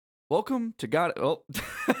Welcome to God. Oh,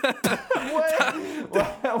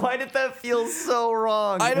 What? Why did that feel so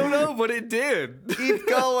wrong? I don't know, but it did. Keep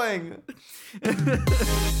going.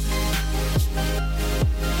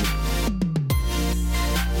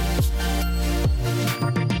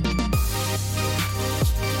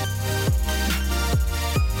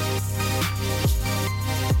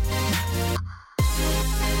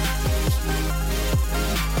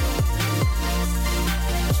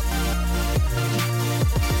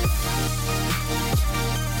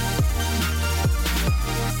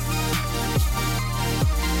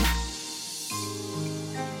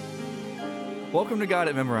 Welcome to Got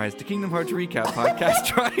It Memorized, the Kingdom Hearts recap podcast,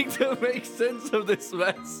 trying to make sense of this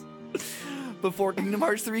mess before Kingdom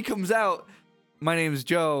Hearts 3 comes out. My name is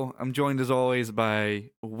Joe. I'm joined as always by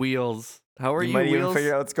Wheels. How are you, might Wheels? even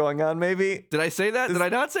figure out what's going on, maybe. Did I say that? Did I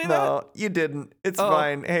not say that? No, you didn't. It's Oh.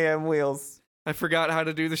 fine. Hey, I'm Wheels. I forgot how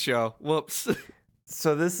to do the show. Whoops.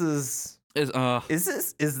 So this is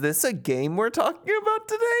Is this a game we're talking about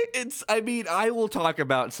today? It's. I mean, I will talk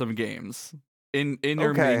about some games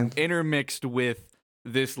Okay. intermixed with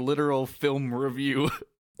this literal film review.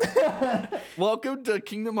 Welcome to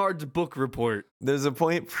Kingdom Hearts book report. There's a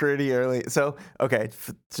point pretty early. So, okay,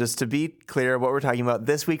 just to be clear what we're talking about,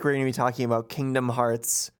 this week we're going to be talking about Kingdom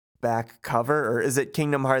Hearts back cover, or is it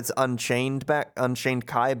Kingdom Hearts Unchained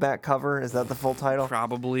Kai back cover? Is that the full title?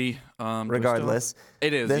 Probably. Regardless.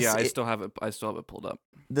 It is. This- Yeah, I still have it pulled up.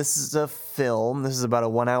 This is a film. This is about a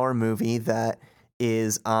 1-hour movie that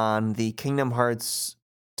is on the Kingdom Hearts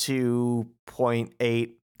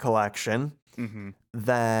 2.8 collection Mm-hmm.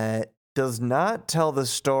 that does not tell the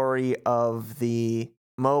story of the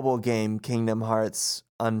mobile game Kingdom Hearts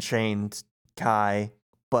Unchained Kai,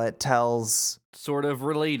 but tells Sort of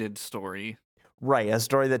related story. a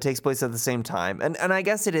story that takes place at the same time. And I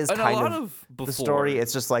guess it is And kind a lot of of before. the story.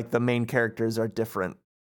 It's just like the main characters are different.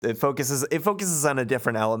 It focuses on a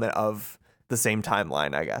different element of the same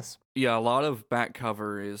timeline, I guess. Yeah, a lot of back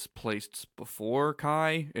cover is placed before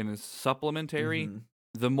Kai and is supplementary. Mhm.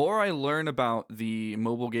 The more I learn about the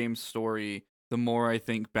mobile game story, the more I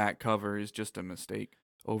think back cover is just a mistake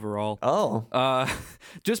overall. Oh.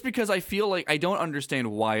 Just because I feel like I don't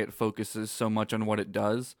understand why it focuses so much on what it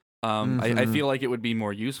does. I Mhm. feel like it would be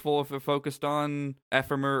more useful if it focused on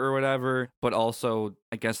Ephemer or whatever, but also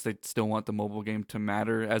I guess they still want the mobile game to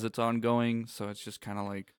matter as it's ongoing, so it's just kind of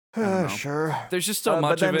like, I don't know. Sure. There's just so But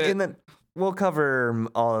much then of it. We'll cover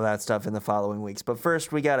all of that stuff in the following weeks. But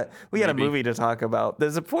first, we got a Maybe. movie to talk about.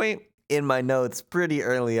 There's a point in my notes pretty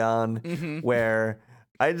early on Mhm. where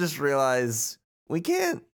I just realized we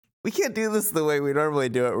can't do this the way we normally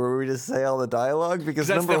do it, where we just say all the dialogue, because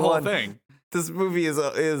That's number the whole one, thing. this movie is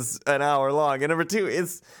an hour long, and number two,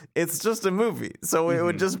 it's just a movie, so it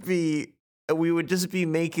would Mhm. just be we would just be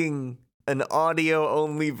making an audio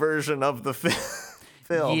only version of the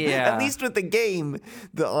film. Yeah. At least with the game,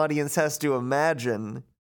 the audience has to imagine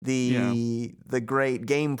the great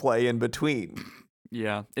gameplay in between.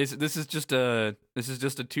 Yeah, this is just a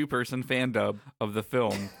 2-person fan dub of the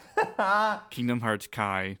film Kingdom Hearts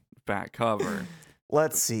Kai back cover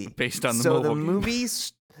Let's see. based on the So mobile the game.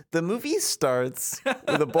 the movie starts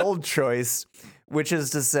with a bold choice, which is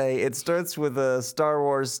to say it starts with a Star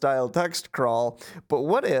Wars style text crawl. But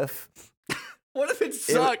what if What if it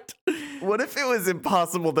sucked? it was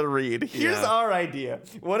impossible to read? Here's Yeah. our idea.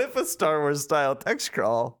 What if a Star Wars style text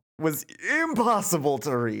crawl was impossible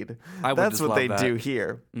to read? I would That's just what love they that. do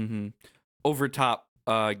here. Mm-hmm. Over top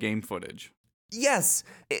game footage. Yes.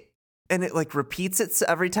 And it like repeats it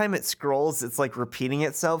every time it scrolls. It's like repeating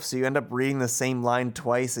itself. So you end up reading the same line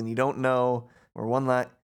twice and you don't know, or one line,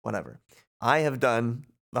 whatever. I have done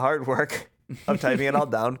the hard work of typing it all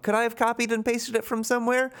down. Could I have copied and pasted it from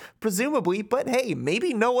somewhere? Presumably, but hey,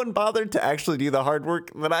 maybe no one bothered to actually do the hard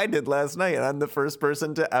work that I did last night. And I'm the first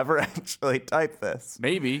person to ever actually type this.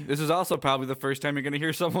 Maybe this is also probably the first time you're gonna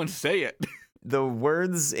hear someone say it. The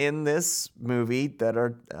words in this movie that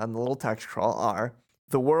are on the little text crawl are: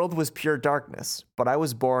 "The world was pure darkness, but I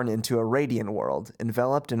was born into a radiant world,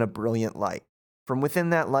 enveloped in a brilliant light. From within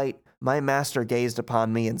that light, my master gazed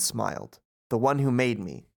upon me and smiled. The one who made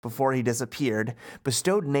me, before he disappeared,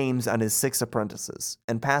 bestowed names on his 6 apprentices,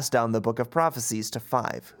 and passed down the book of prophecies to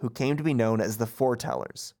 5, who came to be known as the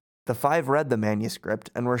Foretellers. The 5 read the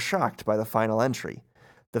manuscript and were shocked by the final entry.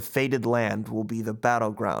 The fated land will be the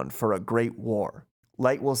battleground for a great war.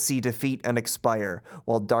 Light will see defeat and expire,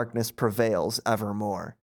 while darkness prevails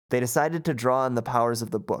evermore. They decided to draw on the powers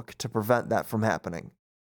of the book to prevent that from happening.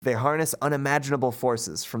 They harness unimaginable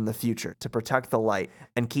forces from the future to protect the light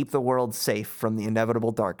and keep the world safe from the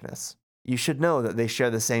inevitable darkness. You should know that they share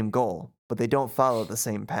the same goal, but they don't follow the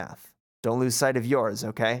same path. Don't lose sight of yours,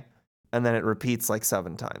 okay? and then it repeats like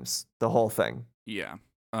 7 times. The whole thing. Yeah.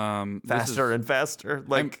 Faster and faster.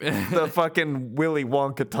 Like the fucking Willy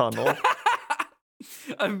Wonka tunnel.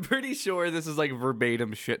 I'm pretty sure this is like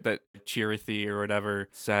verbatim shit that Chirithy or whatever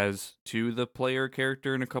says to the player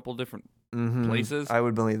character in a couple different places. I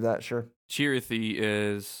would believe that, sure. Chirithy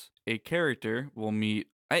is a character we'll meet.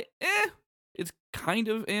 It's kind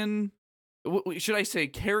of in. Should I say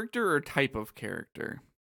character or type of character?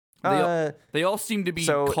 They all seem to be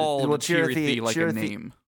called Chirithy like a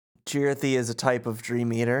name. Chirithy is a type of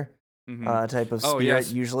Dream Eater, type of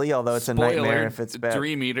spirit usually, although it's Spoiler, a nightmare if it's bad.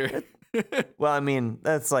 Dream Eater. Well, I mean,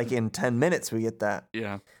 that's like in 10 minutes we get that.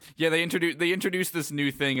 Yeah. They introduced this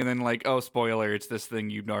new thing and then like, oh, spoiler, it's this thing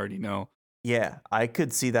you already know. Yeah, I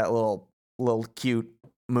could see that little cute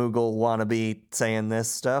Moogle wannabe saying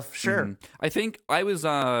this stuff. Sure. I think I was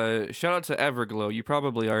shout out to Everglow. You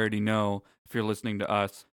probably already know if you're listening to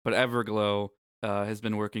us, but Everglow has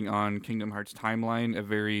been working on Kingdom Hearts Timeline, a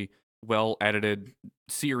very well edited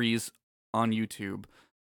series on YouTube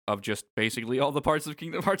of just basically all the parts of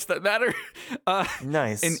Kingdom Hearts that matter.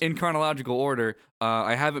 Nice. In chronological order.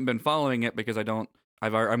 I haven't been following it because I'm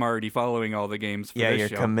already following all the games for this you're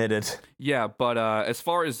show. committed. Yeah, but as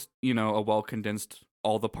far as, a well-condensed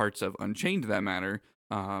all the parts of Unchained that matter,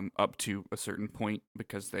 up to a certain point,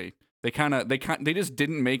 because they just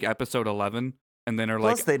didn't make episode 11 and then are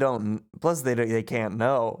they can't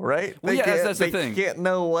know, right? Well, that's the thing. They can't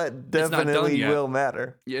know what definitely will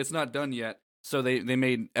matter. Yeah, it's not done yet. So they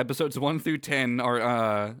made episodes 1 through 10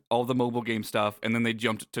 are all the mobile game stuff, and then they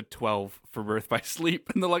jumped to 12 for Birth by Sleep,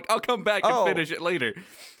 and they're like, I'll come back and finish it later.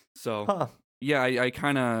 So yeah, I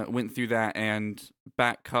kind of went through that, and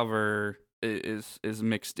back cover is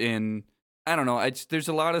mixed in. I don't know. There's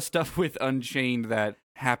a lot of stuff with Unchained that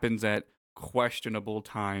happens at questionable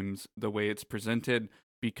times the way it's presented,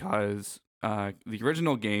 because the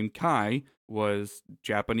original game, Kai, was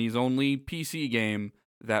Japanese only PC game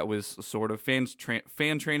that was sort of fan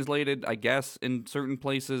translated, I guess, in certain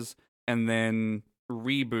places, and then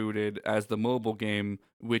rebooted as the mobile game,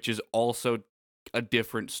 which is also a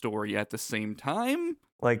different story at the same time.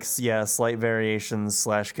 Like, yeah, slight variations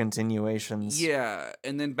 / continuations. Yeah,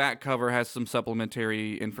 and then back cover has some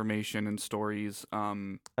supplementary information and stories.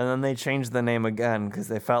 And then they changed the name again because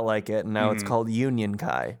they felt like it, and now it's called Union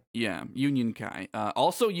Kai. Yeah, Union Kai.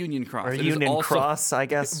 Also Union Cross. Or Union Cross, I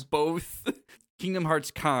guess. Both Kingdom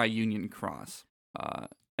Hearts Kai Union Cross.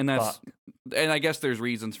 And I guess there's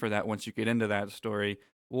reasons for that once you get into that story.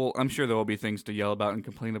 Well, I'm sure there will be things to yell about and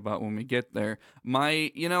complain about when we get there.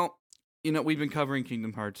 We've been covering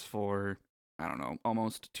Kingdom Hearts for, I don't know,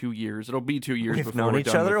 almost 2 years. It'll be 2 years before we've known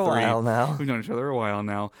each other a while now. We've known each other a while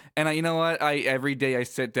now. And you know what? Every day I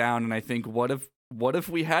sit down and I think, what if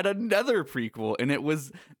we had another prequel and it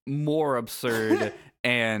was more absurd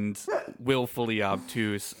and willfully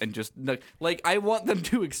obtuse and just like I want them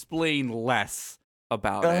to explain less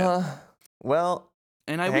about it. Well,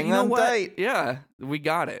 and hang on tight. Yeah, we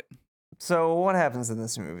got it. So what happens in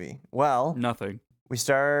this movie? Well, nothing. We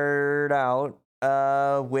start out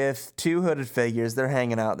with 2 hooded figures. They're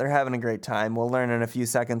hanging out. They're having a great time. We'll learn in a few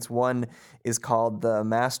seconds. One is called the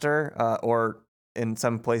Master, or in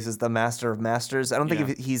some places, the Master of Masters. I don't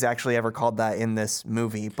think he's actually ever called that in this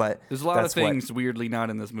movie, but there's a lot of things weirdly not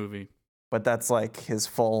in this movie. But that's like his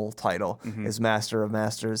full title, is Master of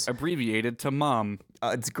Masters. Abbreviated to Mom.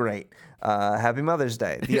 It's great. Happy Mother's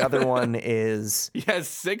Day. The other one is... He has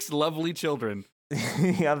 6 lovely children.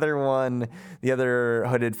 The other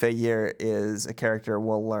hooded figure is a character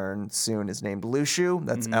we'll learn soon is named Luxu.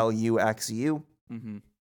 That's Luxu.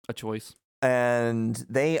 A choice. And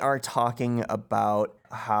they are talking about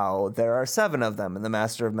how there are 7 of them. And the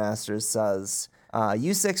Master of Masters says,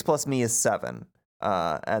 you 6 plus me is 7.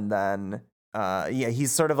 And then,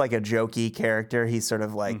 he's sort of like a jokey character. He's sort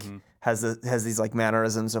of like has these like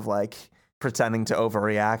mannerisms of like pretending to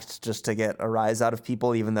overreact just to get a rise out of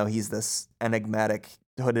people, even though he's this enigmatic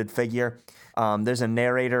hooded figure. There's a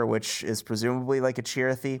narrator, which is presumably like a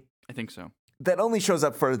Chirithy. I think so. That only shows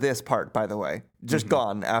up for this part, by the way. Just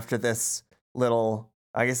gone after this little...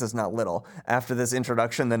 I guess it's not little. After this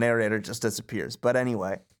introduction, the narrator just disappears. But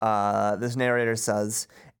anyway, this narrator says,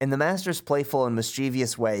 in the master's playful and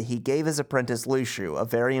mischievous way, he gave his apprentice Luxu a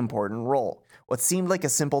very important role. What seemed like a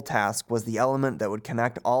simple task was the element that would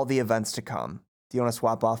connect all the events to come. Do you want to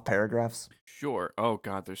swap off paragraphs? Sure. Oh,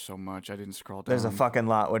 God, there's so much. I didn't scroll down. There's a fucking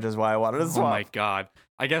lot, which is why I wanted to swap. Oh, my God.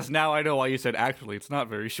 I guess now I know why you said actually. It's not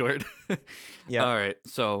very short. Yeah. All right.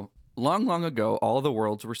 So, long, long ago, all the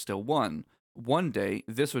worlds were still one. One day,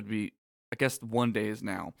 this would be, I guess one day is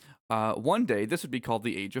now. One day, this would be called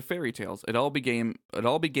the Age of Fairy Tales. It all began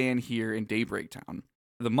here in Daybreak Town.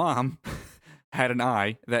 the mom had an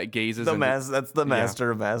eye that gazes That's the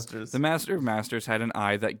Master of Masters. The Master of Masters had an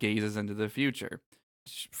eye that gazes into the future.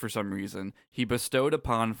 For some reason, he bestowed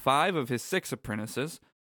upon 5 of his 6 apprentices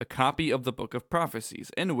a copy of the Book of Prophecies,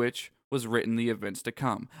 in which was written the events to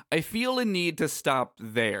come. I feel a need to stop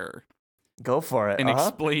there Go for it. and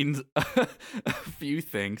explain a few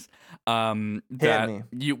things that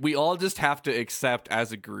we all just have to accept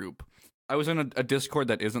as a group. I was in a Discord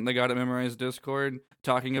that isn't the Got It Memorized Discord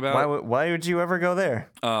talking about. Why would you ever go there?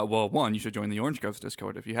 Well, one, you should join the Orange Groves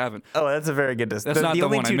Discord if you haven't. Oh, that's a very good Discord. That's not the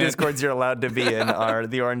only one I two meant. Discords you're allowed to be in are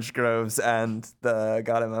the Orange Groves and the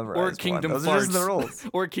Got It Memorized Or Kingdom one. Those Farts. are just the rules.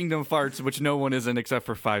 Or Kingdom Farts, which no one is in except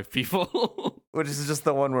for 5 people. Which is just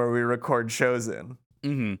the one where we record shows in.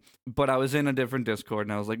 Mm-hmm. But I was in a different Discord,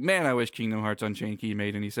 and I was like, man, I wish Kingdom Hearts Unchained Key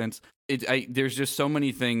made any sense. There's just so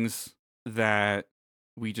many things that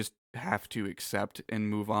we just have to accept and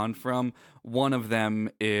move on from. One of them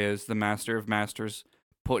is the Master of Masters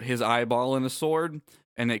put his eyeball in a sword,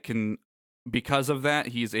 and it can, because of that,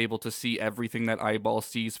 he's able to see everything that eyeball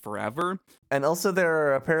sees forever. And also there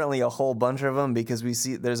are apparently a whole bunch of them because we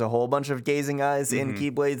see there's a whole bunch of gazing eyes in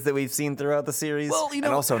Keyblades that we've seen throughout the series. Well, and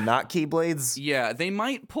also not Keyblades. Yeah, they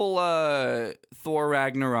might pull a Thor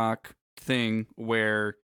Ragnarok thing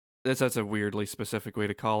where that's a weirdly specific way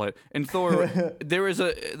to call it. And Thor,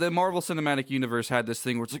 the Marvel Cinematic Universe had this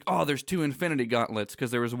thing where it's like, oh, there's 2 Infinity Gauntlets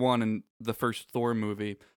because there was one in the first Thor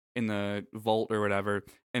movie in the vault or whatever.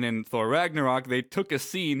 And in Thor Ragnarok, they took a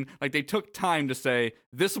scene, like they took time to say,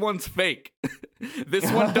 this one's fake.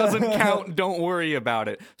 This one doesn't count. Don't worry about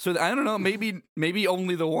it. So I don't know, maybe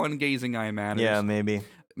only the one gazing eye matters. Yeah, maybe.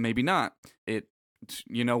 Maybe not.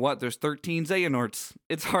 You know what? There's 13 Xehanorts.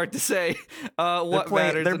 It's hard to say what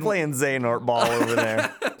matters. They're playing Xehanort ball over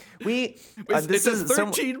there. It's a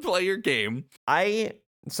 13-player game.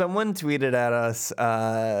 Someone tweeted at us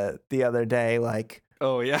the other day, like,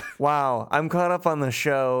 oh yeah, wow, I'm caught up on the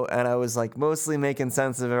show, and I was like mostly making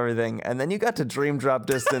sense of everything, and then you got to Dream Drop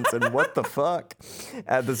Distance, and what the fuck?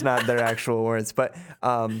 That's not their actual words, but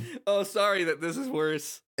oh, sorry that this is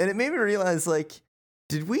worse. And it made me realize, like,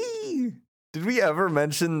 did we ever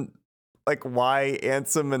mention like why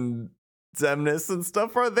Ansem and Xemnas and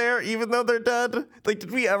stuff are there even though they're dead? Like,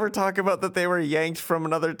 did we ever talk about that they were yanked from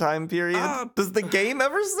another time period? Does the game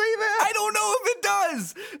ever say that? I don't know if it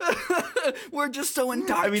does. We're just so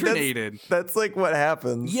indoctrinated. I mean, that's like what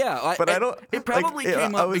happens. Yeah, but I don't. It probably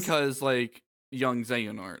came up because like young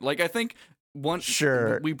Xehanort. Like I think once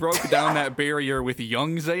we broke down that barrier with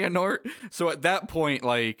young Xehanort, so at that point,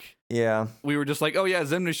 like, yeah, we were just like, oh yeah,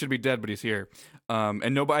 Xemnas should be dead, but he's here.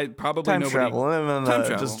 And nobody. Time travel.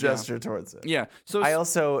 Just gesture towards it. Yeah. So I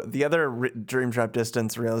also, the other Dream Drop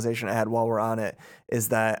Distance realization I had while we're on it is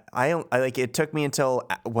that I like, it took me until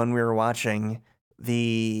when we were watching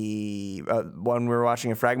a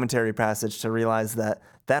fragmentary passage to realize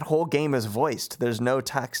that whole game is voiced. There's no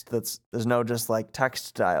text. There's no just like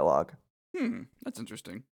text dialogue. That's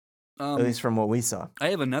interesting. At least from what we saw. I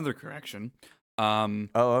have another correction.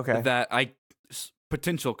 Okay.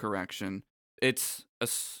 Potential correction. It's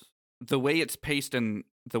the way it's paced and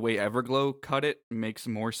the way Everglow cut it makes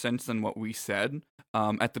more sense than what we said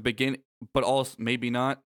at the beginning, but also maybe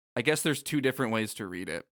not. I guess there's 2 different ways to read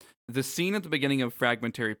it. The scene at the beginning of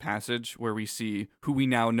Fragmentary Passage where we see who we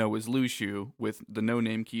now know as Luxu with the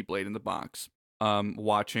no-name Keyblade in the box,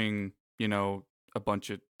 watching, a bunch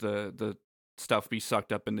of the stuff be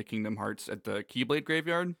sucked up into Kingdom Hearts at the Keyblade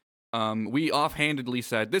graveyard. We offhandedly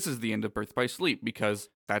said this is the end of Birth by Sleep because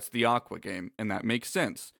that's the Aqua game, and that makes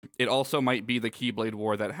sense. It also might be the Keyblade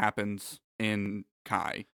War that happens in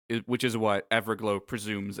Kai, which is what Everglow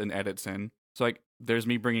presumes and edits in. So, like, there's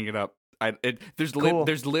me bringing it up.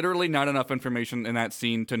 There's literally not enough information in that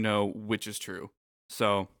scene to know which is true.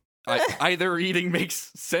 So either reading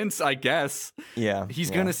makes sense, I guess. Yeah.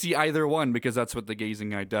 He's going to see either one because that's what the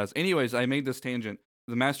gazing eye does. Anyways, I made this tangent.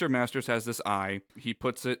 The Master of Masters has this eye. He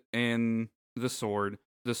puts it in the sword.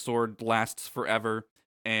 The sword lasts forever.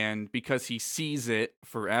 And because he sees it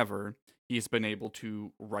forever, he's been able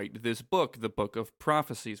to write this book, the Book of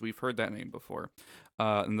Prophecies. We've heard that name before.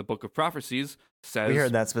 And the Book of Prophecies says... We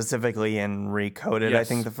heard that specifically in Recoded, I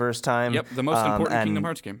think, the first time. Yep, the most important Kingdom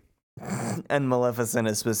Hearts game. And Maleficent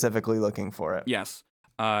is specifically looking for it. Yes.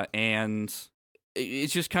 And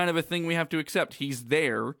it's just kind of a thing we have to accept. He's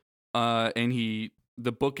there, and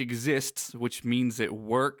the book exists, which means it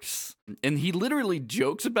works. And he literally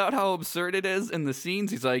jokes about how absurd it is in the scenes.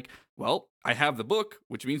 He's like, well, I have the book,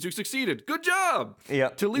 which means you succeeded. Good job. Yeah.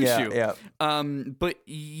 To Luxu. Yeah. But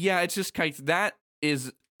yeah, it's just kind of, that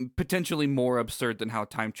is potentially more absurd than how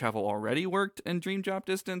time travel already worked in Dream Drop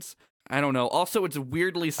Distance. I don't know. Also, it's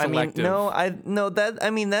weirdly selective.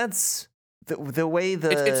 That's the way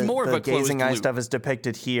It's more of the a closed gazing eye loop. stuff is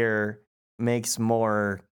depicted here makes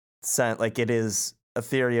more sense. Like, it is a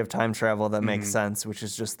theory of time travel that makes sense, which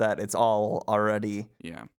is just that it's all already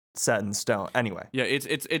set in stone. Anyway. Yeah, it's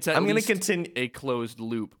at I'm gonna least continue. a closed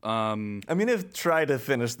loop. I'm gonna try to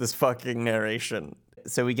finish this fucking narration.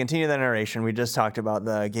 So we continue the narration. We just talked about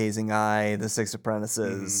the gazing eye, the 6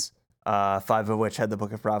 apprentices, 5 of which had the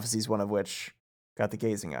Book of Prophecies, 1 of which got the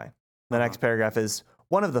gazing eye. The next paragraph is,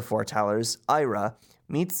 one of the foretellers, Ira,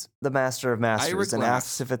 meets the Master of Masters and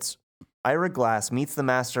asks if it's Ira Glass meets the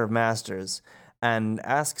Master of Masters and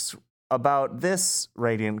asks about this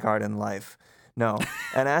Radiant Garden life. No,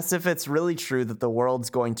 and asks if it's really true that the world's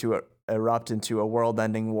going to erupt into a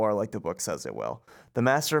world-ending war like the book says it will. The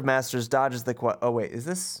Master of Masters dodges the oh wait, is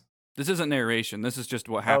this? This isn't narration. This is just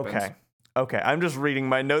what happens. Okay. I'm just reading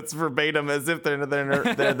my notes verbatim as if they're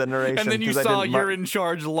the narration. And then you saw you're in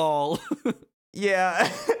charge, lol. Yeah.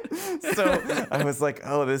 So I was like,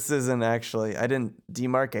 oh, this isn't actually, I didn't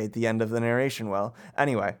demarcate the end of the narration well.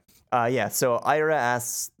 Anyway, so Ira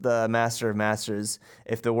asks the Master of Masters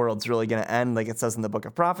if the world's really going to end like it says in the Book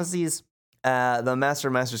of Prophecies. The Master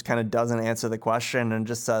of Masters kind of doesn't answer the question and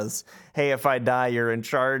just says, hey, if I die, you're in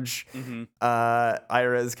charge.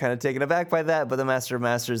 Ira is kind of taken aback by that, but the Master of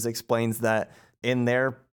Masters explains that in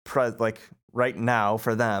their, right now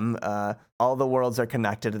for them, all the worlds are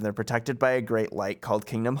connected and they're protected by a great light called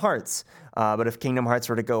Kingdom Hearts. But if Kingdom Hearts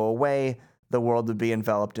were to go away, the world would be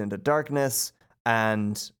enveloped into darkness.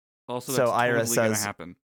 And also, so that's Ira totally gonna says,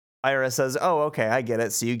 happen. Ira says, oh, okay, I get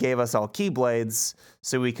it. So you gave us all Keyblades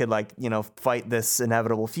so we could, fight this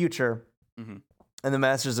inevitable future. And the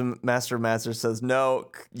Master of Masters says, no,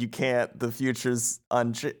 you can't. The future's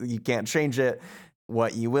you can't change it.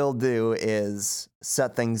 What you will do is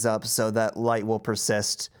set things up so that light will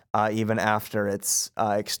persist even after it's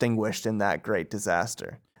extinguished in that great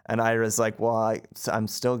disaster. And Ira's like, well, I'm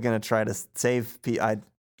still going to try to save people.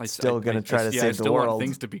 I'm still going to try to save the world. I want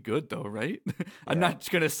things to be good, though, right? I'm not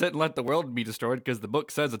just going to sit and let the world be destroyed because the book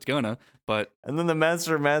says it's gonna, but... And then the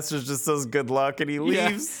Master of Masters just says good luck and he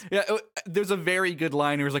leaves. Yeah, there's a very good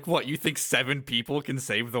line where he's like, what, you think 7 people can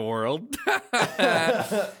save the world?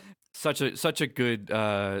 Such a good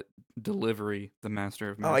delivery, the Master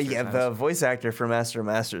of Masters. Oh, yeah, the voice actor for Master of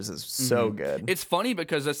Masters is so good. It's funny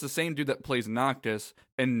because that's the same dude that plays Noctis,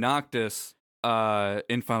 and Noctis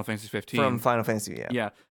in Final Fantasy 15. From Final Fantasy, yeah. Yeah,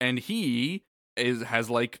 and he has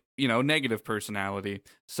negative personality.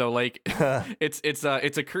 So it's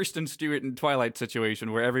a Kirsten Stewart and Twilight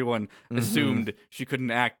situation where everyone assumed she couldn't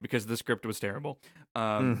act because the script was terrible.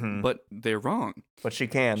 But they're wrong. But she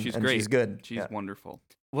can. She's and great. She's good. She's wonderful.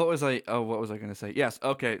 What was I gonna say? Yes.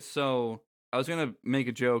 Okay. So I was gonna make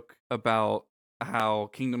a joke about how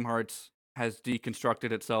Kingdom Hearts has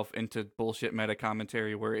deconstructed itself into bullshit meta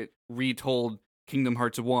commentary where it retold Kingdom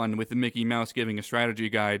Hearts 1 with the Mickey Mouse giving a strategy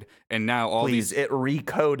guide, and now it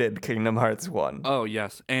recoded Kingdom Hearts 1. Oh,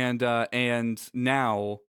 yes. And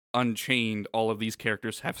now Unchained, all of these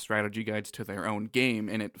characters have strategy guides to their own game,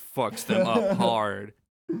 and it fucks them up hard.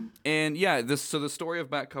 And yeah, so the story of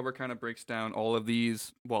back cover kind of breaks down all of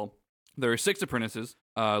these. Well, there are 6 apprentices.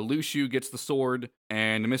 Luxu gets the sword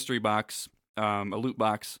and a mystery box, a loot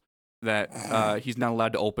box, that he's not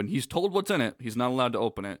allowed to open. He's told what's in it. He's not allowed to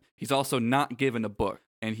open it. He's also not given a book,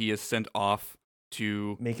 and he is sent off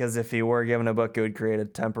to... Because if he were given a book, it would create a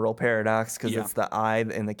temporal paradox, because it's the eye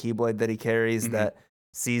in the Keyblade that he carries that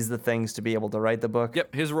sees the things to be able to write the book.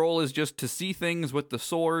 Yep, his role is just to see things with the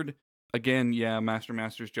sword. Again, Master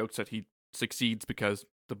Masters jokes that he succeeds because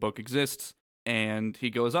the book exists, and he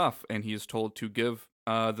goes off, and he is told to give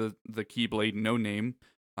the Keyblade no name,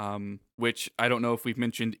 which I don't know if we've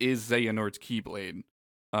mentioned is Xehanort's Keyblade.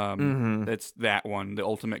 That's that one, the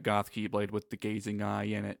ultimate goth Keyblade with the gazing eye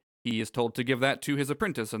in it. He is told to give that to his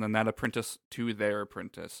apprentice, and then that apprentice to their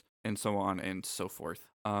apprentice, and so on and so forth.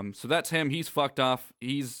 So that's him. He's fucked off.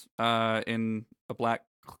 He's in a black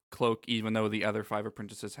cloak, even though the other 5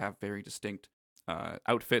 apprentices have very distinct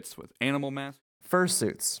outfits with animal masks.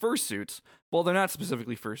 Fursuits. Well, they're not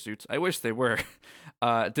specifically fursuits. I wish they were.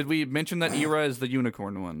 Did we mention that Ira is the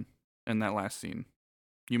unicorn one in that last scene?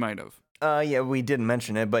 You might have. Yeah, we didn't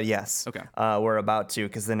mention it, but yes. Okay. We're about to,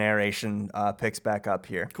 because the narration picks back up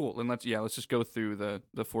here. Cool. Then let's just go through the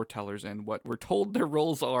foretellers and what we're told their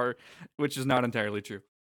roles are, which is not entirely true.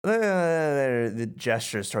 The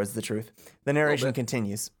gestures towards the truth. The narration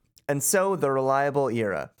continues. And so the reliable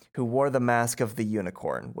Ira, who wore the mask of the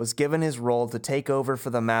unicorn, was given his role to take over for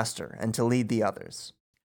the master and to lead the others.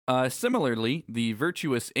 Similarly, the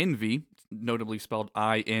virtuous Envy, notably spelled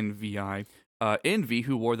I-N-V-I, Envy,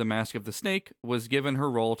 who wore the mask of the snake, was given her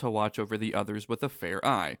role to watch over the others with a fair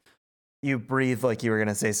eye. You breathed like you were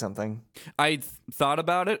gonna say something. I thought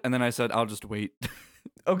about it, and then I said, I'll just wait.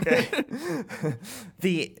 Okay.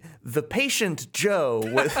 the patient Joe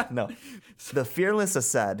was no. The fearless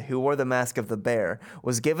Ased, who wore the mask of the bear,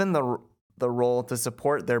 was given the role to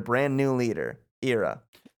support their brand new leader, Ira.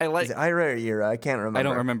 I like. Is it Ira or Ira? I can't remember. I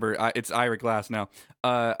don't remember. It's Ira Glass now.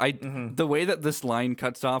 The way that this line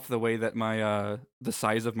cuts off, the way that my the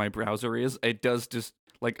size of my browser is, it does just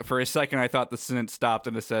like for a second I thought the sentence stopped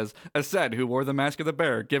and it says, Ased, who wore the mask of the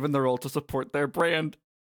bear, given the role to support their brand.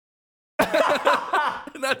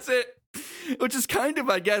 That's it. Which is kind of,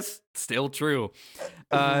 I guess, still true.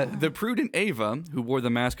 The prudent Ava, who wore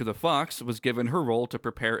the mask of the fox, was given her role to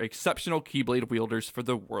prepare exceptional Keyblade wielders for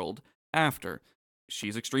the world after.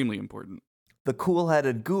 She's extremely important. The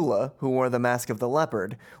cool-headed Gula, who wore the mask of the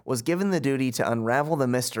leopard, was given the duty to unravel the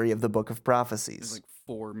mystery of the Book of Prophecies. There's like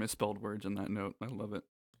 4 misspelled words in that note. I love it.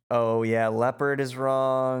 Oh, yeah, leopard is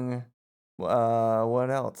wrong. What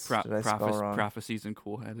else did I spell wrong? Prophecies and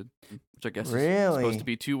cool-headed, which I guess is Really? supposed to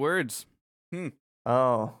be 2 words.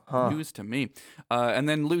 Oh, huh. News to me. And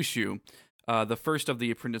then Lushu, the first of the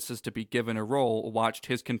apprentices to be given a role, watched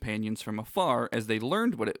his companions from afar as they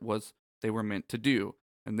learned what it was they were meant to do.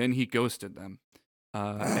 And then he ghosted them.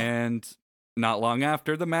 And not long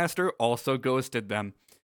after, the master also ghosted them.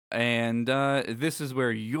 And this is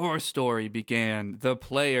where your story began. The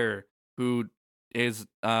player who is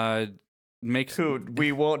who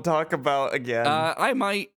we won't talk about again. I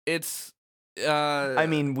might. It's I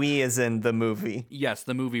mean, we as in the movie. Yes,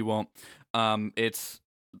 the movie won't. It's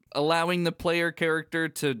allowing the player character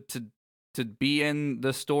to be in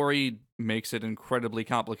the story makes it incredibly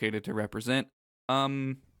complicated to represent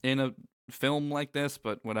in a film like this,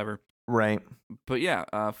 but whatever. Right. But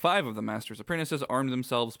yeah, 5 of the Master's apprentices armed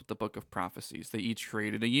themselves with the Book of Prophecies. They each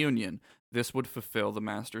created a union. This would fulfill the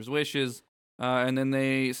Master's wishes, and then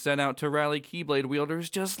they set out to rally Keyblade wielders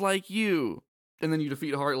just like you. And then you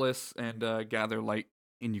defeat Heartless and gather light,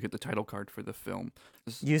 and you get the title card for the film.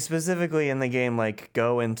 You specifically in the game, like,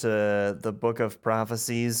 go into the Book of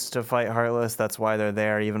Prophecies to fight Heartless. That's why they're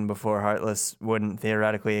there, even before Heartless wouldn't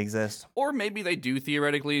theoretically exist. Or maybe they do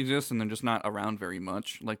theoretically exist, and they're just not around very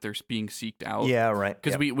much. Like, they're being seeked out. Yeah, right.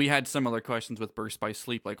 Because we had similar questions with Burst by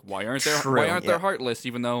Sleep. Like, why aren't there True, Heartless,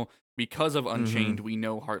 even though, because of Unchained, we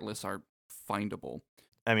know Heartless are findable.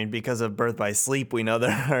 I mean, because of Birth by Sleep, we know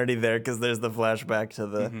they're already there because there's the flashback to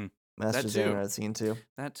the Master Xehanort scene too.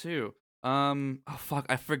 That too. Oh fuck,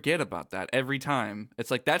 I forget about that every time.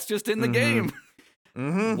 It's like that's just in the game.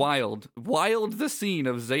 Wild the scene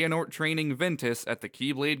of Xehanort training Ventus at the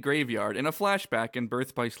Keyblade graveyard in a flashback in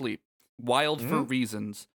Birth by Sleep. Wild for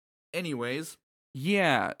reasons. Anyways,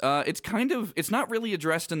 yeah, it's not really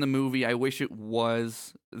addressed in the movie. I wish it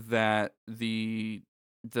was that the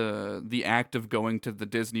act of going to the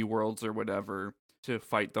Disney worlds or whatever to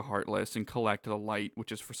fight the Heartless and collect the light,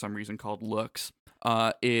 which is for some reason called Lux,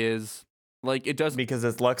 is like it does because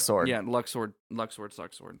it's Luxord. Yeah, Luxord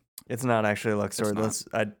sucks sword. It's not actually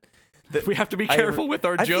Luxord. We have to be careful with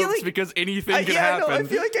our jokes like, because anything can happen. I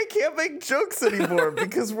feel like I can't make jokes anymore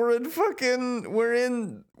because we're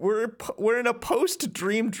in a post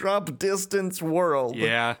Dream Drop distance world.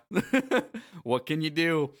 Yeah. What can you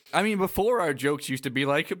do? I mean, before our jokes used to be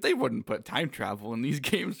like they wouldn't put time travel in these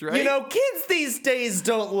games, right? You know, kids these days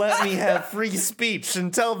don't let me have free speech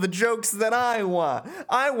and tell the jokes that I want.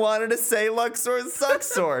 I wanted to say Luxord sucks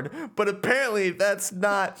sword, but apparently that's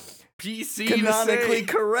not PC canonically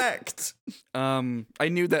correct. I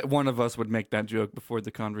knew that one of us would make that joke before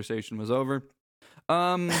the conversation was over.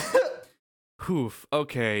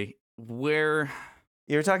 Okay, where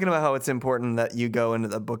you're talking about how it's important that you go into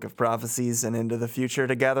the Book of Prophecies and into the future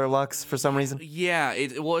to gather Lux for some reason. Yeah,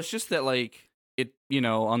 it's just that like it,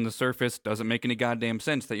 on the surface doesn't make any goddamn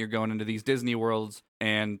sense that you're going into these Disney worlds,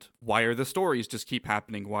 and why are the stories just keep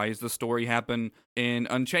happening? Why is the story happen in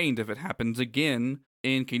Unchained if it happens again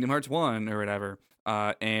in Kingdom Hearts 1 or whatever?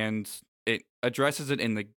 And it addresses it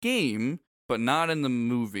in the game, but not in the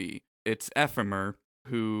movie. It's Ephemer,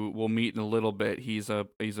 who we'll meet in a little bit. He's a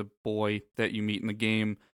boy that you meet in the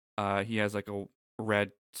game. He has like a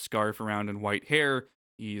red scarf around and white hair.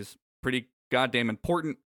 He's pretty goddamn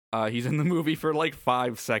important. He's in the movie for like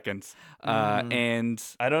 5 seconds. And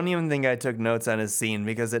I don't even think I took notes on his scene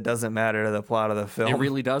because it doesn't matter to the plot of the film. It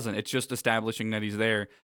really doesn't. It's just establishing that he's there,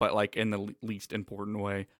 but like in the least important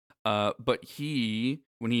way. But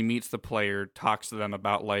when he meets the player, talks to them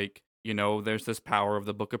about like, there's this power of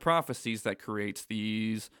the Book of Prophecies that creates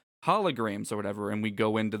these holograms or whatever. And we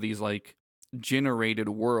go into these like generated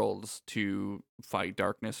worlds to fight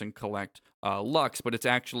darkness and collect Lux, but it's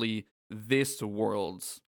actually this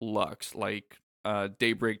world's Lux, like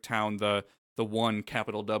Daybreak Town, the one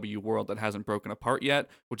capital W world that hasn't broken apart yet,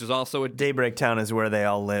 which is also a Daybreak Town is where they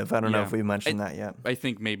all live. I don't know Yeah. if we mentioned that yet. I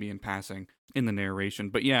think maybe in passing in the narration,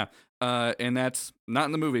 but yeah, and that's not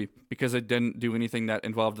in the movie because it didn't do anything that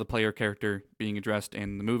involved the player character being addressed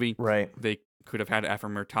in the movie. Right. They could have had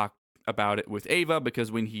Ephemer talk about it with Ava,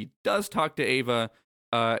 because when he does talk to Ava,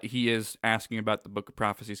 he is asking about the Book of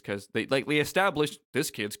Prophecies, because they established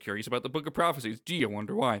this kid's curious about the Book of Prophecies. Gee, I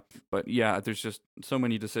wonder why. But yeah, there's just so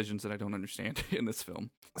many decisions that I don't understand in this film.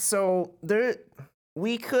 So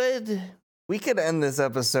we could end this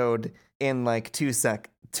episode in like two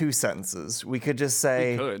sentences. We could just We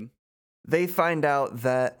say could. they find out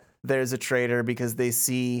that there's a traitor because they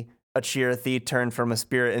see a Chirithy turn from a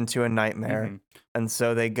spirit into a nightmare. Mhm. And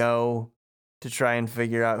so they go to try and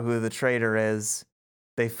figure out who the traitor is.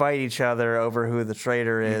 They fight each other over who the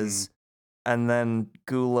traitor is. And then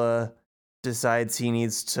Gula decides he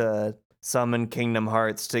needs to summon Kingdom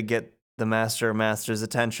Hearts to get the Master of Masters'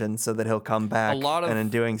 attention so that he'll come back. And in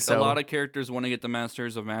doing so, a lot of characters want to get the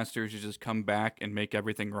Masters of Masters to just come back and make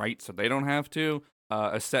everything right so they don't have to.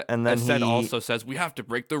 And then Aset he- also says we have to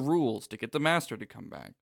break the rules to get the Master to come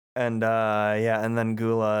back. and then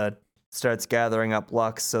Gula starts gathering up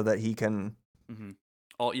Lux so that he can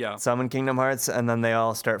Yeah. summon Kingdom Hearts, and then they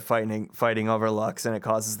all start fighting over Lux, and it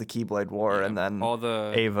causes the Keyblade War, Yeah, and then all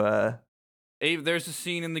the Ava. There's a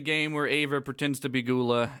scene in the game where Ava pretends to be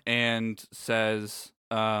Gula and says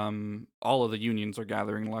all of the unions are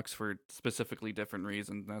gathering Lux for specifically different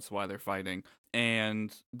reasons. That's why they're fighting.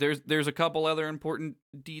 And there's a couple other important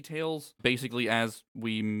details. Basically, as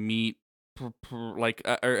we meet, or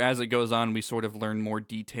as it goes on, we sort of learn more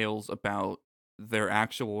details about their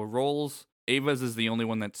actual roles. Ava's is the only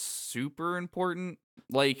one that's super important.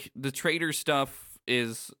 Like, the traitor stuff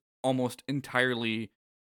is almost entirely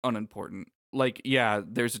unimportant. Like, yeah,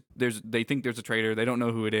 they think there's a traitor. They don't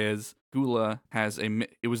know who it is. Gula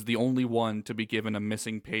it was the only one to be given a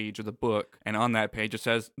missing page of the book, and on that page it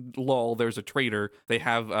says, "Lol, there's a traitor." They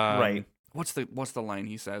have Right. What's the line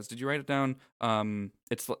he says? Did you write it down?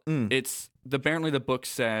 It's apparently the book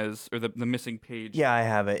says, or the missing page Yeah, I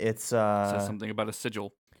have it. It's says something about a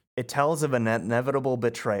sigil. It tells of an inevitable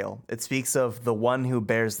betrayal. It speaks of the one who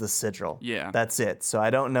bears the sigil. Yeah. That's it. So I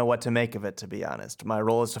don't know what to make of it, to be honest. My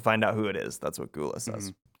role is to find out who it is. That's what Gula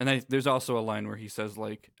says. And there's also a line where he says,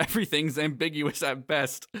 like, everything's ambiguous at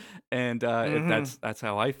best. And that's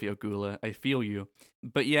how I feel, Gula. I feel you.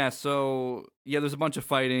 But yeah, so, yeah, there's a bunch of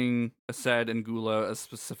fighting, Ased and Gula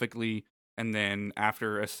specifically. And then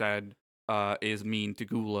after Ased is mean to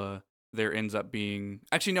Gula, there ends up being...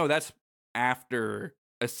 Actually, no, that's after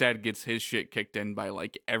Ased gets his shit kicked in by,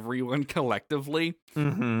 like, everyone collectively.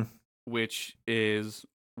 Mm-hmm. Which is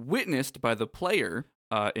witnessed by the player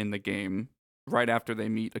in the game right after they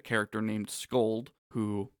meet a character named Scold,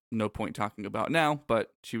 who no point talking about now,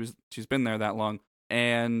 but she's been there that long.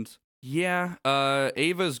 And yeah,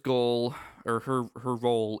 Ava's goal, or her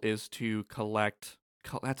role, is to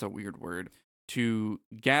that's a weird word, to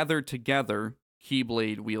gather together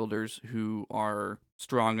Keyblade wielders who are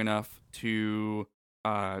strong enough to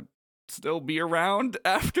still be around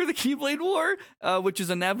after the Keyblade War, which is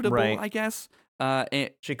inevitable, Right. I guess.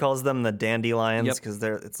 She calls them the dandelions Yep. because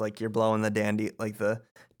it's like you're blowing the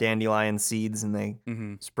dandelion seeds, and they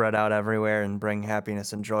Mhm. spread out everywhere and bring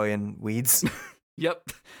happiness and joy and weeds. Yep.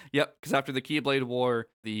 Because after the Keyblade War,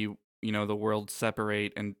 the worlds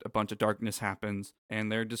separate and a bunch of darkness happens,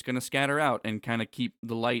 and they're just gonna scatter out and kind of keep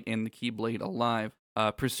the light and the Keyblade alive.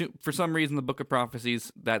 For some reason, the Book of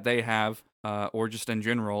Prophecies that they have, or just in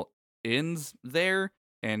general, ends there,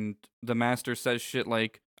 and the Master says shit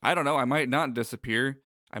like, "I don't know, I might not disappear.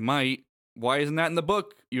 I might. Why isn't that in the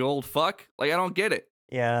book, you old fuck? Like, I don't get it."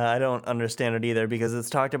 Yeah, I don't understand it either because it's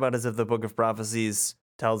talked about as if the Book of Prophecies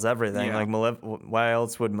tells everything. Yeah. Like, why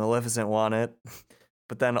else would Maleficent want it?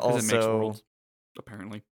 But then 'Cause it makes also, worlds,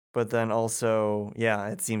 apparently. yeah,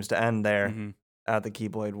 it seems to end there Mhm. at the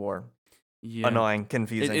Keyblade War. Yeah. Annoying,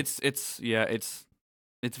 confusing.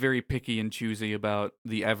 It's very picky and choosy about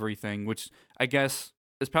the everything, which I guess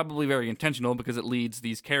is probably very intentional because it leads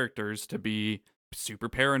these characters to be super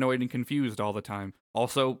paranoid and confused all the time.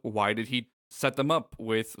 Also, why did he set them up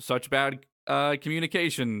with such bad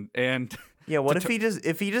communication? And Yeah, what if he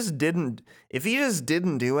just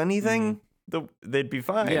didn't do anything? They'd be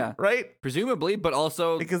fine, Yeah. right? presumably, but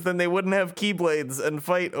also Because then they wouldn't have keyblades and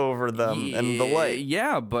fight over them and the like.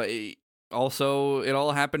 Yeah, but also it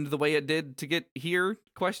all happened the way it did to get here?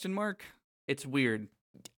 Question mark. It's weird.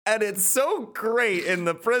 And it's so great in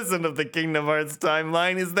the prison of the Kingdom Hearts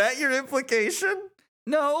timeline. Is that your implication?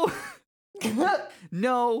 No.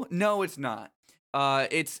 No, it's not.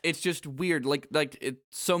 It's just weird.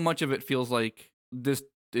 So much of it feels like this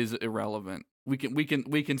is irrelevant. We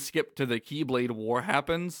can skip to the Keyblade War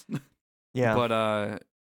happens. Yeah. But I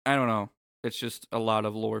don't know. It's just a lot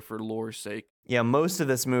of lore for lore's sake. Yeah, most of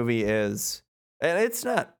this movie is, and it's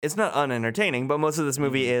not unentertaining, but most of this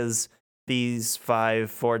movie is these 5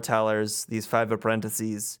 foretellers, these 5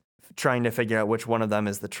 apprentices, trying to figure out which one of them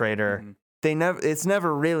is the traitor. It's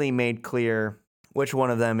never really made clear which one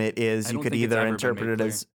of them it is. You could either interpret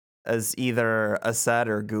it as either Aced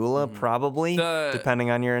or Gula, probably, depending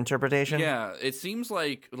on your interpretation. Yeah, it seems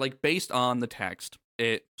like based on the text,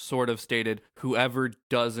 it sort of stated whoever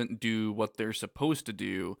doesn't do what they're supposed to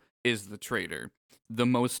do is the traitor. The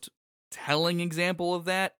most telling example of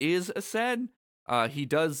that is Aced. He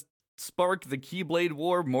does spark the Keyblade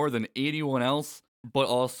War more than anyone else, but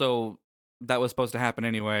also that was supposed to happen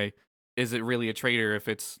anyway. Is it really a traitor if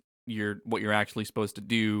it's what you're actually supposed to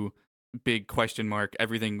do? Big question mark.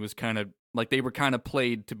 Everything was kind of like they were kind of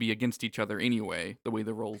played to be against each other anyway, the way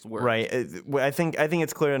the roles were. Right. I think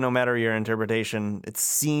it's clear no matter your interpretation, it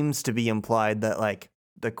seems to be implied that like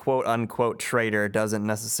the quote unquote traitor doesn't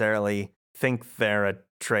necessarily think they're a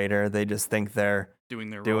traitor. They just think they're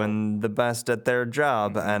doing the best at their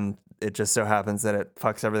job, and it just so happens that it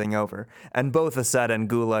fucks everything over. And both Aced and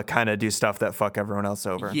Gula kind of do stuff that fuck everyone else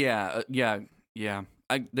over. Yeah.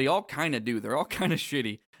 They all kind of do. They're all kind of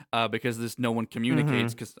shitty because no one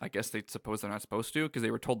communicates because I guess they suppose they're not supposed to because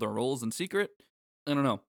they were told their roles in secret. I don't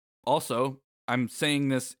know. Also, I'm saying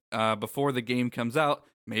this before the game comes out.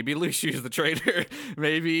 Maybe Lucio's the traitor.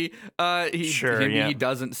 Maybe he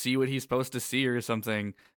doesn't see what he's supposed to see or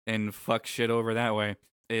something and fuck shit over that way.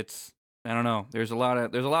 I don't know. There's a lot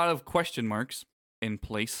of question marks in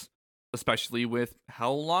place, especially with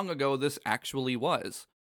how long ago this actually was.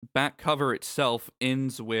 Back cover itself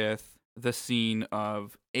ends with the scene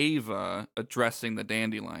of Ava addressing the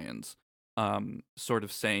dandelions, sort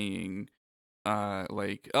of saying,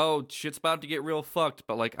 oh, shit's about to get real fucked,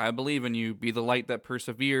 but like, I believe in you. Be the light that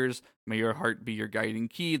perseveres. May your heart be your guiding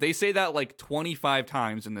key. They say that like 25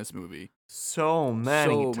 times in this movie. So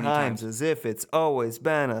many times, as if it's always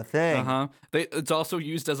been a thing. It's also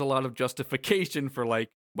used as a lot of justification for like,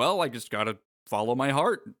 well, I just gotta follow my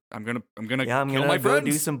heart. I'm gonna kill my friends.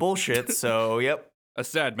 Do some bullshit. So yep.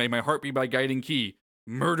 Aced, may my heart be my guiding key.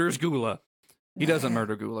 Murders Gula. He doesn't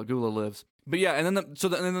murder Gula. Gula lives. But yeah, and then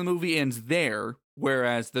the movie ends there,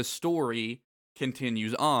 whereas the story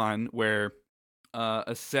continues on, where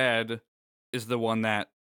Aced is the one that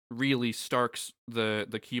really starts the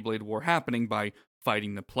Keyblade War happening by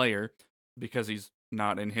fighting the player because he's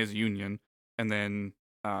not in his union, and then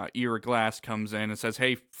Ira Glass comes in and says,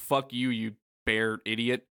 "Hey, fuck you, you bear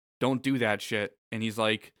idiot! Don't do that shit." And he's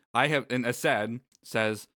like, and Aced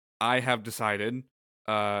says, "I have decided,"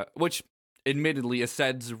 which admittedly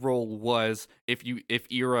Aced's role was if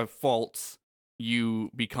Ira faults,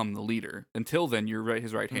 you become the leader. Until then, you're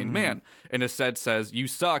his right-hand man. And Aced says, "You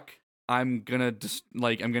suck. I'm gonna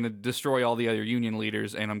destroy all the other union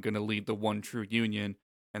leaders, and I'm gonna lead the one true union,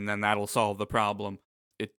 and then that'll solve the problem."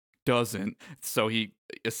 It doesn't. So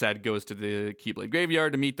Aced goes to the Keyblade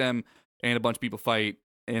graveyard to meet them, and a bunch of people fight,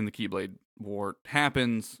 and the Keyblade War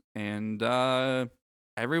happens, and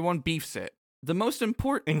everyone beefs it. The most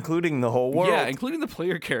important, including the whole world, yeah, including the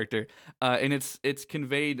player character, and it's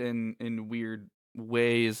conveyed in weird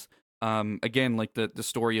ways. Again, like the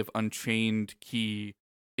story of Unchained Key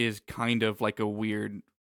is kind of like a weird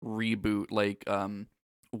reboot, like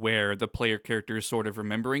where the player character is sort of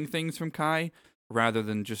remembering things from Kai rather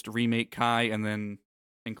than just remake Kai and then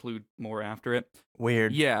include more after it.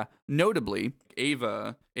 Weird. Yeah. Notably,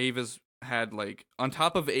 Ava's had like on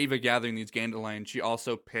top of Ava gathering these dandelions, she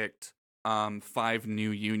also picked 5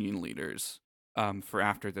 new union leaders for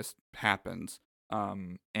after this happens.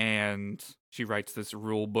 And she writes this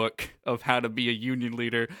rule book of how to be a union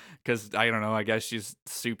leader because I don't know, I guess she's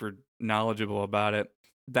super knowledgeable about it.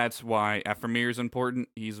 That's why Ephemir is important.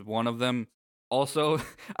 He's one of them. Also,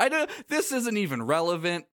 this isn't even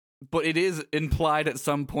relevant, but it is implied at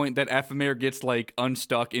some point that Ephemir gets like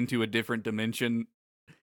unstuck into a different dimension.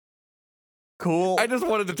 Cool. I just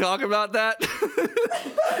wanted to talk about that.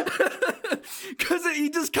 Because he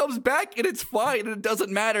just comes back and it's fine and it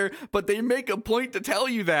doesn't matter, but they make a point to tell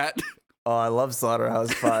you that. Oh, I love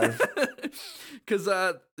Slaughterhouse 5. Because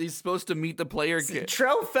he's supposed to meet the player.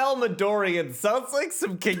 Trofel Midoriyan sounds like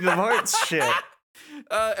some Kingdom Hearts shit.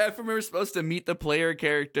 Ephemir is supposed to meet the player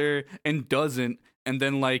character and doesn't, And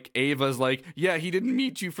then, like, Ava's like, yeah, he didn't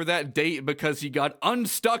meet you for that date because he got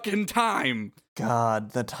unstuck in time.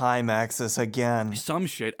 God, the time axis again. Some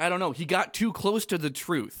shit. I don't know. He got too close to the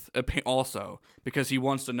truth, also, because he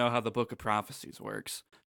wants to know how the Book of Prophecies works.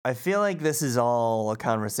 I feel like this is all a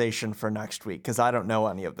conversation for next week, because I don't know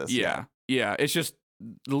any of this yet. Yeah. It's just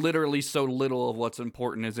literally so little of what's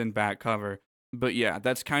important is in back cover. But yeah,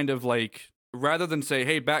 that's kind of like, rather than say,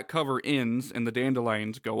 hey, back cover ends and the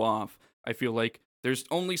dandelions go off, I feel like there's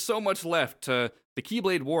only so much left to the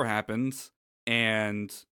Keyblade War happens,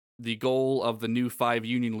 and the goal of the new 5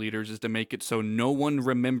 Union leaders is to make it so no one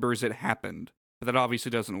remembers it happened. But that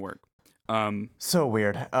obviously doesn't work. So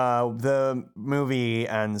weird. The movie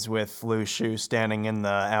ends with Lu Shu standing in the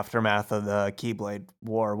aftermath of the Keyblade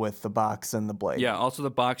War with the box and the blade. Yeah, also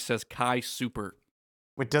the box says Kai Super.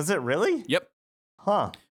 Wait, does it really? Yep.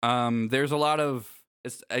 Huh. There's a lot of...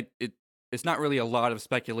 It's not really a lot of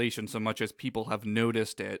speculation so much as people have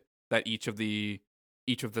noticed it, that each of the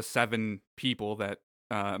 7 people that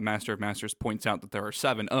Master of Masters points out that there are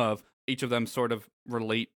 7 of, each of them sort of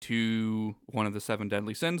relate to one of the 7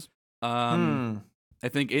 deadly sins. I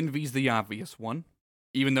think Envy's the obvious one,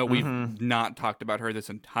 even though we've not talked about her this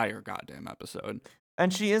entire goddamn episode.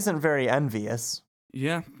 And she isn't very envious.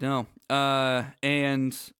 Yeah, no.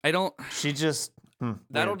 And I don't... She just...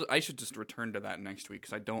 I should just return to that next week,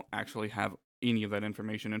 because I don't actually have any of that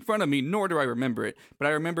information in front of me, nor do I remember it. But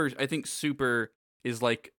I remember, I think Super is,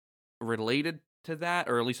 like, related to that,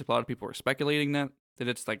 or at least a lot of people are speculating that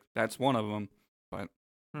it's, like, that's one of them.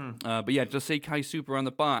 But yeah, just say Kai Super on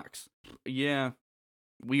the box. Yeah,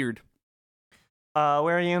 weird. Where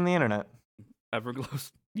are you on the internet?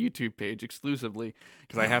 Everglow's YouTube page exclusively,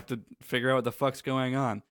 because I have to figure out what the fuck's going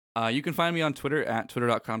on. You can find me on Twitter at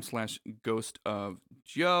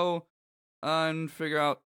twitter.com/ghostofjoe and figure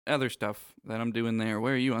out other stuff that I'm doing there.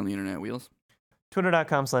 Where are you on the internet, Wheels?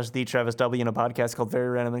 Twitter.com/TheTravisW in a podcast called Very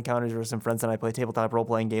Random Encounters, where some friends and I play tabletop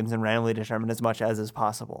role-playing games and randomly determine as much as is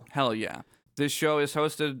possible. Hell yeah. This show is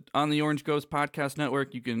hosted on the Orange Ghost Podcast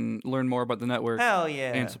Network. You can learn more about the network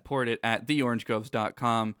and support it at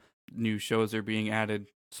theorangeghost.com. New shows are being added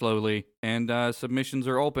slowly, and submissions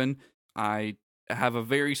are open. I have a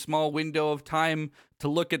very small window of time to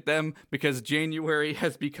look at them because January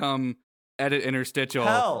has become edit interstitial.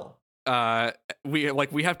 Hell.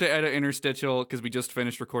 We have to edit interstitial because we just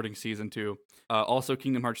finished recording season 2. Also,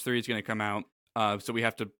 Kingdom Hearts 3 is going to come out, so we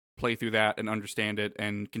have to play through that and understand it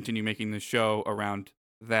and continue making the show around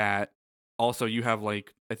that. Also, you have,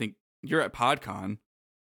 like, I think you're at PodCon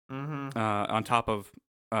on top of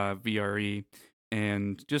VRE.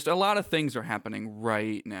 And just a lot of things are happening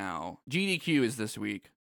right now. GDQ is this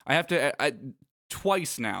week. I have to...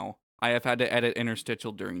 twice now, I have had to edit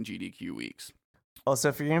interstitial during GDQ weeks. Also,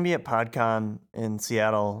 if you're going to be at PodCon in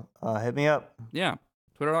Seattle, hit me up. Yeah.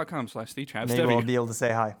 Twitter.com/TheTravsW. Maybe I'll be able to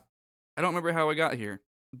say hi. I don't remember how I got here.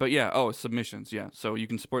 But yeah, submissions, yeah. So you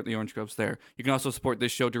can support the Orange Groves there. You can also support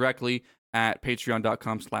this show directly at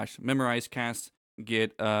patreon.com/memorizecast.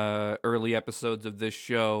 Get early episodes of this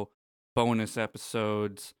show, bonus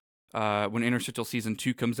episodes. When Interstitial Season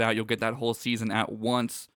 2 comes out, you'll get that whole season at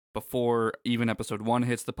once before even Episode 1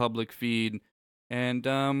 hits the public feed. And,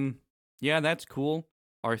 yeah, that's cool.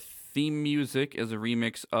 Our theme music is a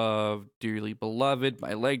remix of Dearly Beloved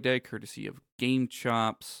by Leg Day, courtesy of Game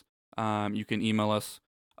Chops. You can email us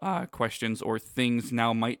questions or things.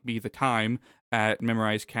 Now might be the time at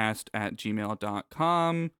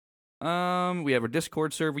memorizecast@gmail.com. We have a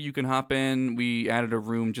Discord server you can hop in. We added a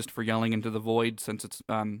room just for yelling into the void since it's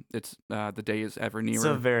the day is ever nearer. It's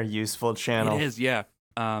a very useful channel. It is, yeah.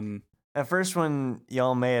 At first, when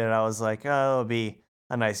y'all made it, I was like, oh, it'll be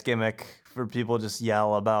a nice gimmick for people to just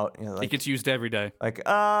yell about. You know, like, it gets used every day. Like,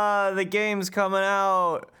 the game's coming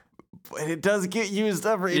out. But it does get used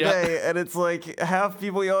every day, and it's like half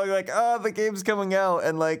people yelling like, the game's coming out,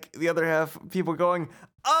 and like the other half people going,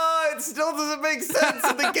 it still doesn't make sense,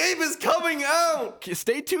 and the game is coming out.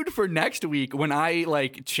 Stay tuned for next week when I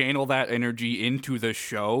like channel that energy into the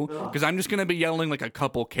show, because I'm just gonna be yelling like a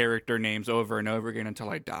couple character names over and over again until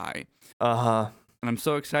I die. And I'm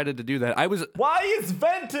so excited to do that. Why is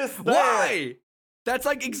Ventus there? Why? That's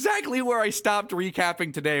like exactly where I stopped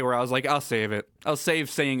recapping today, where I was like, I'll save it. I'll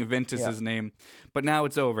save saying Ventus's name. But now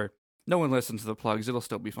it's over. No one listens to the plugs. It'll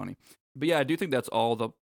still be funny. But yeah, I do think that's all the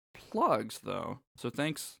plugs, though. So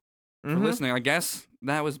thanks for listening. I guess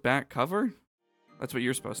that was back cover? That's what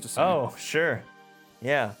you're supposed to say. Oh, sure.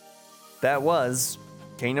 Yeah. That was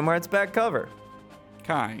Kingdom Hearts back cover.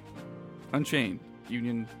 Kai. Unchained.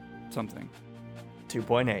 Union something.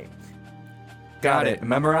 2.8. Got it.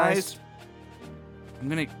 Memorized? I'm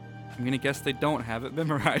gonna I'm gonna guess they don't have it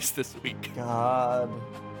memorized this week. God.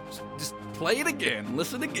 Just play it again.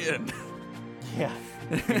 Listen again. Yeah.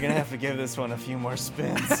 You're gonna have to give this one a few more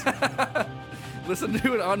spins. Listen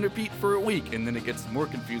to it on repeat for a week, and then it gets more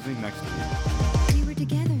confusing next week. We were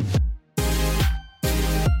together.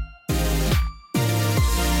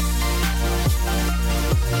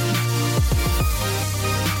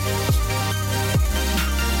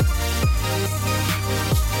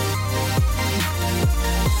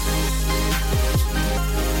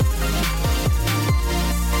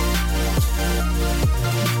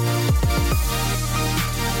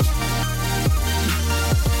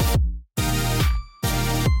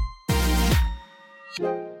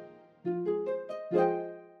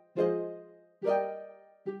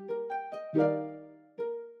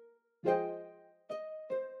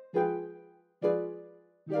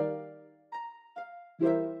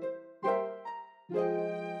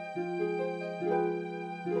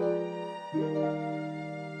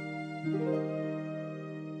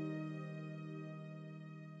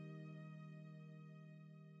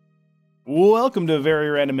 Welcome to Very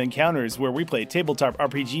Random Encounters, where we play tabletop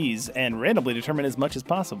RPGs and randomly determine as much as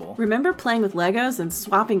possible. Remember playing with Legos and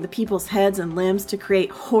swapping the people's heads and limbs to create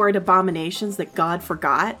horrid abominations that God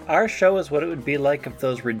forgot? Our show is what it would be like if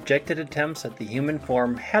those rejected attempts at the human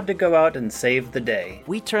form had to go out and save the day.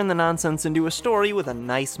 We turn the nonsense into a story with a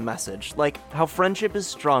nice message, like how friendship is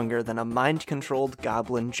stronger than a mind-controlled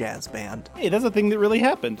goblin jazz band. Hey, that's a thing that really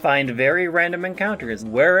happened. Find Very Random Encounters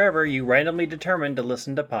wherever you randomly determine to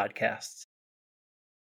listen to podcasts.